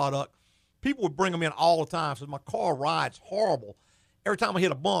Chrysler product. People would bring them in all the time, said, my car rides horrible. Every time I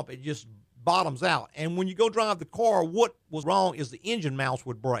hit a bump, it just bottoms out. And when you go drive the car, what was wrong is the engine mounts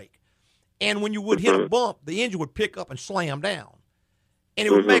would break. And when you would hit a bump, the engine would pick up and slam down. And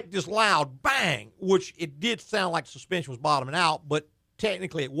it would make this loud bang, which it did sound like the suspension was bottoming out, but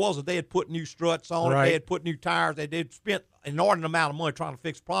technically it wasn't. They had put new struts on it. They had put new tires. They did spent an inordinate amount of money trying to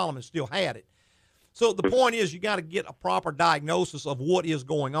fix the problem and still had it. So the point is you got to get a proper diagnosis of what is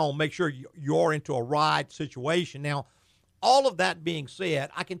going on. Make sure you're into a ride situation. Now, all of that being said,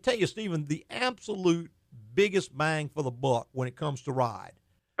 I can tell you, Stephen, the absolute biggest bang for the buck when it comes to ride,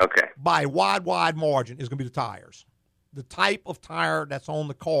 by a wide margin, is going to be the tires, the type of tire that's on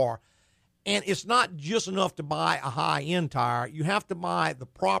the car. And it's not just enough to buy a high-end tire. You have to buy the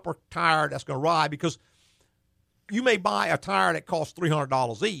proper tire that's going to ride, because you may buy a tire that costs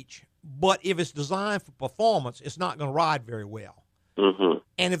 $300 each, but if it's designed for performance, it's not going to ride very well.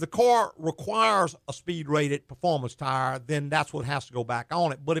 And if the car requires a speed-rated performance tire, then that's what has to go back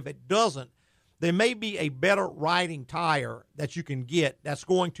on it. But if it doesn't, there may be a better riding tire that you can get that's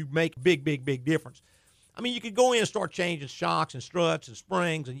going to make a big difference. I mean, you could go in and start changing shocks and struts and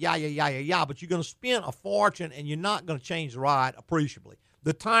springs and but you're going to spend a fortune and you're not going to change the ride appreciably.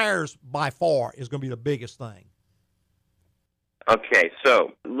 The tires, by far, is going to be the biggest thing. Okay, so,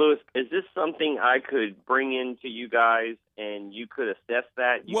 Lewis, is this something I could bring into you guys and you could assess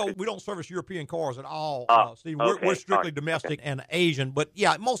that? We don't service European cars at all, Steve. We're strictly domestic and Asian. But,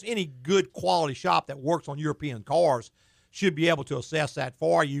 yeah, most any good quality shop that works on European cars should be able to assess that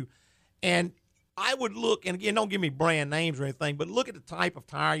for you. And I would look, and again, don't give me brand names or anything, but look at the type of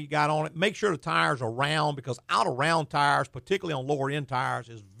tire you got on it. Make sure the tires are round, because out of round tires, particularly on lower end tires,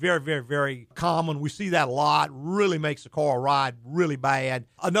 is very common. We see that a lot. Really makes the car ride really bad.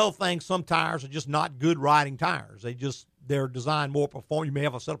 Another thing, some tires are just not good riding tires. They're designed more perform. You may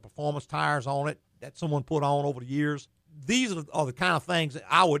have a set of performance tires on it that someone put on over the years. These are the kind of things that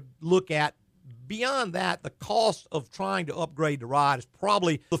I would look at. Beyond that, the cost of trying to upgrade the ride is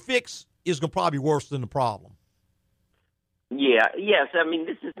probably, the fix is going to probably be worse than the problem. Yes. I mean,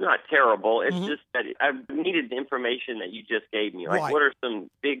 this is not terrible. It's just that I needed the information that you just gave me. Like, what are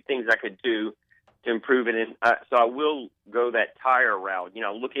some big things I could do to improve it? And so I will go that tire route,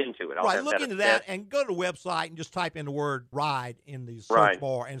 look into it. I'll look into that and go to the website and just type in the word ride in the search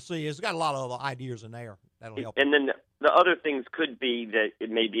bar and see. It's got a lot of other ideas in there. That'll help. And then the other things could be that it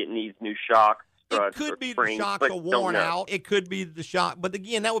needs new shocks. It could be the shocks are worn out. It could be the shock. But,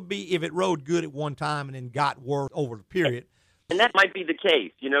 again, that would be if it rode good at one time and then got worse over the period. And that might be the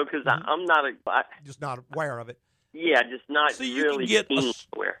case, because I'm not just not aware of it. Yeah, just not really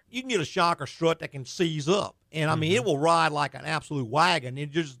aware. You can get a shock or strut that can seize up. And, I mean, it will ride like an absolute wagon.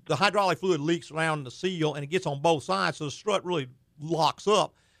 The hydraulic fluid leaks around the seal, and it gets on both sides, so the strut really locks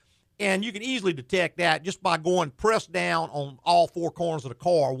up. And you can easily detect that just by press down on all four corners of the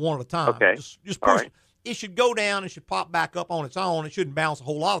car one at a time. Okay. Just push it. It should go down and should pop back up on its own. It shouldn't bounce a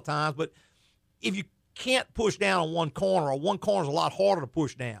whole lot of times. But if you can't push down on one corner, or one corner is a lot harder to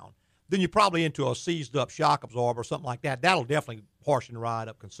push down, then you're probably into a seized-up shock absorber or something like that. That'll definitely harshen the ride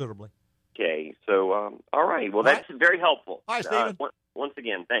up considerably. Okay, so, all right. Well, that's very helpful. All right, Stephen. Once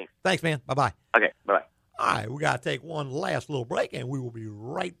again, thanks. Thanks, man. Bye-bye. Okay, bye-bye. All right, we got to take one last little break, and we will be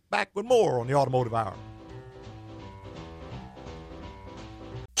right back with more on the Automotive Hour.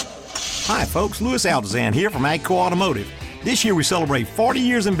 Hi, folks. Louis Altazan here from AGCO Automotive. This year we celebrate 40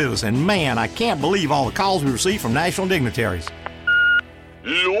 years in business, and man, I can't believe all the calls we receive from national dignitaries.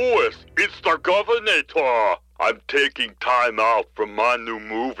 Louis, it's the Governor. I'm taking time out from my new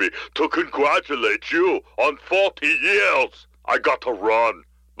movie to congratulate you on 40 years. I got to run,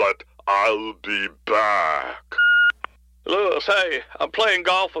 but I'll be back. Louis, hey, I'm playing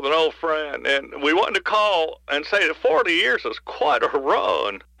golf with an old friend, and we wanted to call and say that 40 years is quite a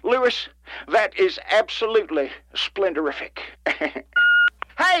run. Louis, that is absolutely splendorific.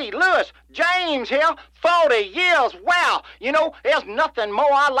 Hey, Louis, James here, 40 years, wow. There's nothing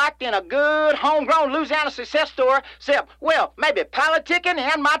more I like than a good homegrown Louisiana success story, except, maybe politicking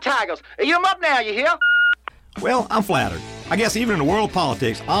and my Tigers. You 'em up now, you hear? Well, I'm flattered. I guess even in the world of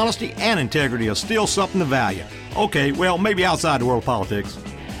politics, honesty and integrity are still something to value. Okay, well, maybe outside the world of politics.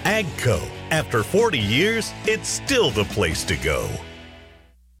 AGCO. After 40 years, it's still the place to go.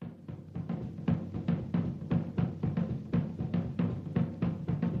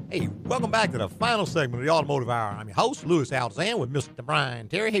 Hey, welcome back to the final segment of the Automotive Hour. I'm your host, Louis Altazan, with Mr. Brian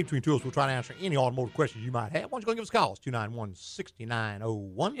Terry. Hey, between two of us, we'll try to answer any automotive questions you might have. Why don't you go give us a call? It's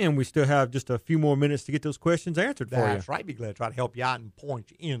 291-6901. And we still have just a few more minutes to get those questions answered for you. That's right. Be glad to try to help you out and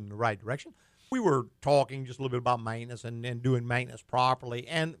point you in the right direction. We were talking just a little bit about maintenance and doing maintenance properly,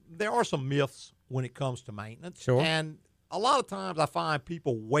 and there are some myths when it comes to maintenance. Sure. And a lot of times I find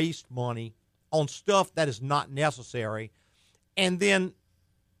people waste money on stuff that is not necessary, and then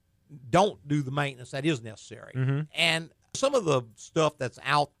don't do the maintenance that is necessary. Mm-hmm. And some of the stuff that's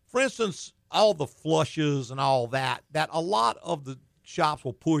out, for instance, all the flushes and all that a lot of the shops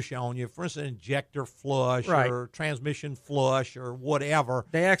will push on you. For instance, injector flush or transmission flush or whatever.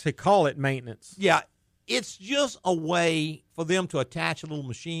 They actually call it maintenance. Yeah. It's just a way for them to attach a little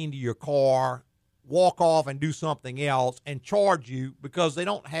machine to your car, walk off and do something else, and charge you because they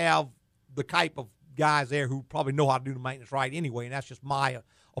don't have the type of guys there who probably know how to do the maintenance right anyway, and that's just my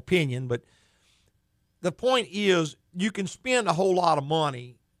opinion. But the point is, you can spend a whole lot of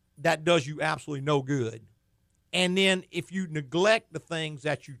money that does you absolutely no good. And then if you neglect the things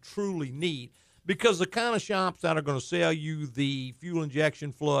that you truly need, because the kind of shops that are going to sell you the fuel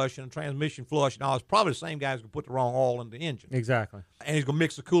injection flush and transmission flush and all, it's probably the same guy who's going to put the wrong oil in the engine. Exactly. And he's going to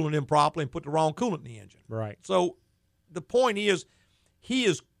mix the coolant in properly and put the wrong coolant in the engine. Right. So the point is, he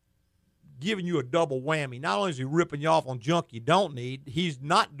is giving you a double whammy. Not only is he ripping you off on junk you don't need, he's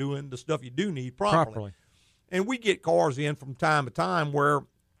not doing the stuff you do need properly. And we get cars in from time to time where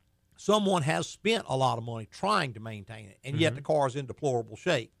someone has spent a lot of money trying to maintain it, and yet the car is in deplorable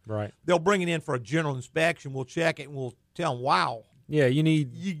shape. Right. They'll bring it in for a general inspection. We'll check it, and we'll tell them, wow. Yeah, you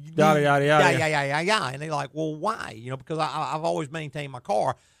need yada, yada, yada. Yeah. And they're like, well, why? Because I've always maintained my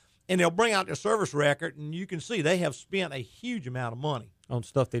car. And they'll bring out their service record, and you can see they have spent a huge amount of money. On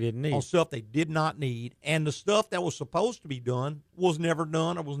stuff they didn't need. On stuff they did not need. And the stuff that was supposed to be done was never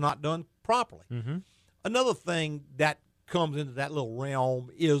done or was not done properly. Mm-hmm. Another thing that comes into that little realm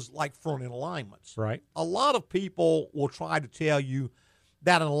is like front end alignments. Right. A lot of people will try to tell you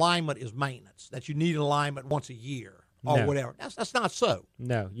that an alignment is maintenance, that you need an alignment once a year or whatever. That's not so.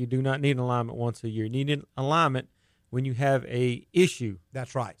 No, you do not need an alignment once a year. You need an alignment when you have a issue.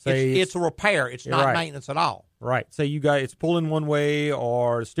 That's right. It's a repair. It's not maintenance at all. Right. Say you got it's pulling one way,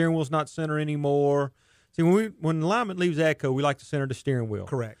 or the steering wheel's not center anymore. See, when alignment leaves AGCO, we like to center the steering wheel.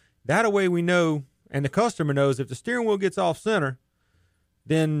 Correct. That way we know, and the customer knows, if the steering wheel gets off center,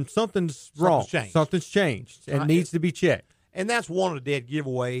 then something's wrong. Something's changed and needs to be checked. And that's one of the dead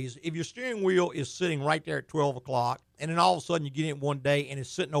giveaways. If your steering wheel is sitting right there at 12 o'clock, and then all of a sudden you get in one day and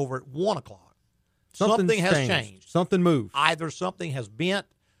it's sitting over at 1 o'clock, something has changed. Something moved. Either something has bent,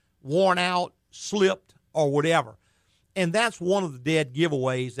 worn out, slipped, or whatever. And that's one of the dead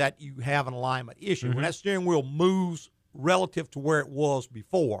giveaways that you have an alignment issue. Mm-hmm. When that steering wheel moves relative to where it was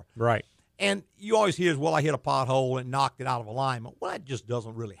before. Right. And you always hear, well, I hit a pothole and knocked it out of alignment. Well, that just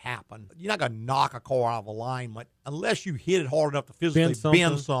doesn't really happen. You're not going to knock a car out of alignment unless you hit it hard enough to physically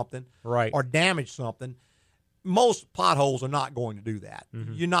bend something right, or damage something. Most potholes are not going to do that.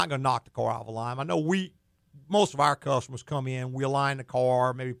 Mm-hmm. You're not going to knock the car out of alignment. I know most of our customers come in, we align the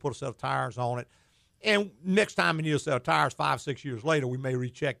car, maybe put a set of tires on it, and next time we need a set of tires 5-6 years later, we may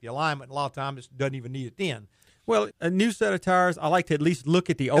recheck the alignment. A lot of times it doesn't even need it then. Well, a new set of tires, I like to at least look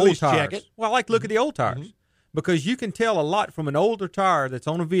at the old tires. Check it. Well, I like to look at the old tires because you can tell a lot from an older tire that's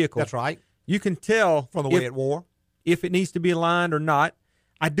on a vehicle. That's right. You can tell from the way it wore if it needs to be aligned or not.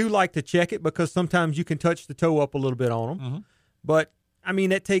 I do like to check it because sometimes you can touch the toe up a little bit on them. Mm-hmm. But, I mean,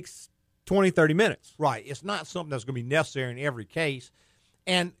 that takes 20, 30 minutes. Right. It's not something that's going to be necessary in every case.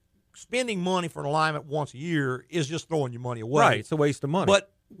 And spending money for an alignment once a year is just throwing your money away. Right. It's a waste of money.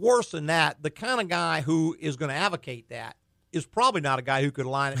 But worse than that, the kind of guy who is going to advocate that is probably not a guy who could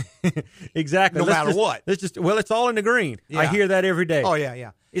align it exactly. no matter what. It's all in the green. Yeah. I hear that every day. Oh, yeah,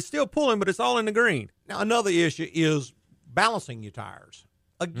 yeah. It's still pulling, but it's all in the green. Now, another issue is balancing your tires.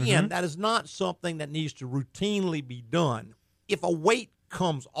 Again, that is not something that needs to routinely be done. If a weight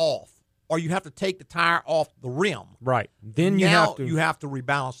comes off or you have to take the tire off the rim, right, then you have to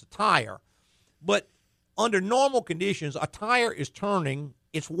rebalance the tire. But under normal conditions, a tire is turning,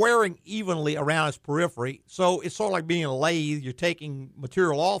 it's wearing evenly around its periphery, so it's sort of like being a lathe. You're taking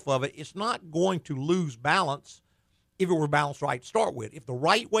material off of it. It's not going to lose balance if it were balanced right to start with. If the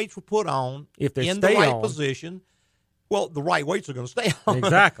right weights were put on in the right position, well, the right weights are going to stay on.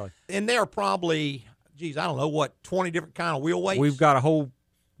 Exactly. And there are probably, I don't know, 20 different kind of wheel weights? We've got a whole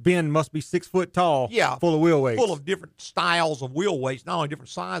bin, must be 6 foot tall, full of wheel weights. Full of different styles of wheel weights, not only different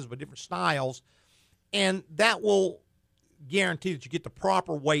sizes, but different styles. And that will guarantee that you get the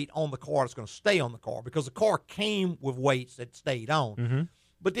proper weight on the car that's going to stay on the car, because the car came with weights that stayed on. Mm-hmm.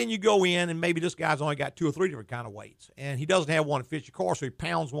 But then you go in, and maybe this guy's only got 2 or 3 different kind of weights, and he doesn't have one that fits your car, so he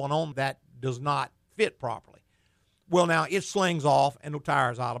pounds one on that does not fit properly. Well, now it slings off, and the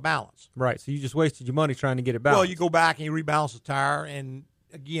tire's out of balance. Right, so you just wasted your money trying to get it balanced. Well, you go back and you rebalance the tire, and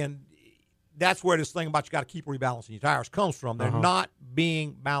again, that's where this thing about you got to keep rebalancing your tires comes from. They're not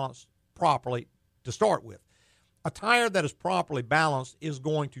being balanced properly to start with. A tire that is properly balanced is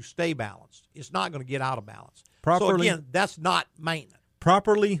going to stay balanced. It's not going to get out of balance. So again, that's not maintenance.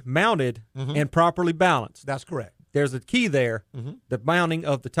 Properly mounted and properly balanced. That's correct. There's a key there, the mounting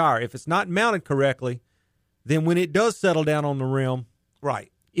of the tire. If it's not mounted correctly, then when it does settle down on the rim,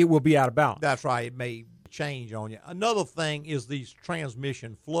 right, it will be out of balance. That's right. It may change on you. Another thing is these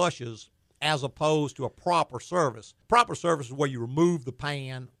transmission flushes as opposed to a proper service. Proper service is where you remove the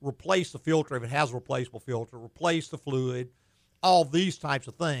pan, replace the filter if it has a replaceable filter, replace the fluid, all these types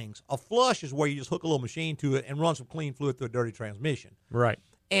of things. A flush is where you just hook a little machine to it and run some clean fluid through a dirty transmission. Right.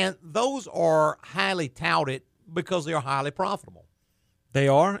 And those are highly touted because they are highly profitable. They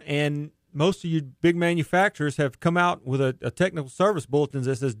are, and most of you big manufacturers have come out with a technical service bulletin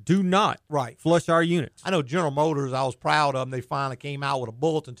that says, do not flush our units. I know General Motors, I was proud of them. They finally came out with a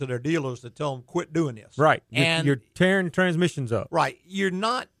bulletin to their dealers to tell them, quit doing this. Right. And you're tearing transmissions up. Right. You're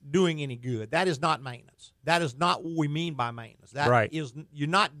not doing any good. That is not maintenance. That is not what we mean by maintenance. That is, you're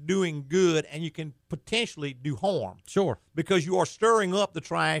not doing good, and you can potentially do harm. Sure. Because you are stirring up the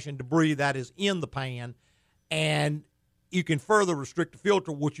trash and debris that is in the pan, and you can further restrict the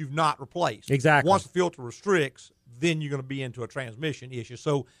filter, which you've not replaced. Exactly. Once the filter restricts, then you're going to be into a transmission issue.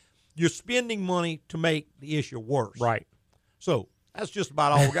 So you're spending money to make the issue worse. Right. So that's just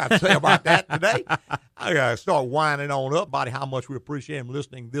about all we got to say about that today. I got to start winding on up about how much we appreciate them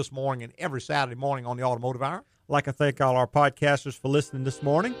listening this morning and every Saturday morning on the Automotive Hour. I'd like to thank all our podcasters for listening this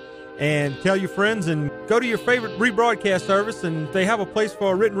morning. And tell your friends and go to your favorite rebroadcast service, and if they have a place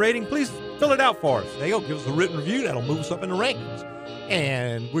for a written rating, please fill it out for us. There you go. Give us a written review. That'll move us up in the rankings.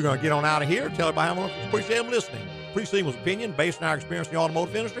 And we're going to get on out of here. Tell everybody how much we appreciate them listening. Preceding was opinion based on our experience in the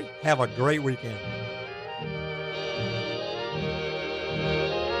automotive industry. Have a great weekend.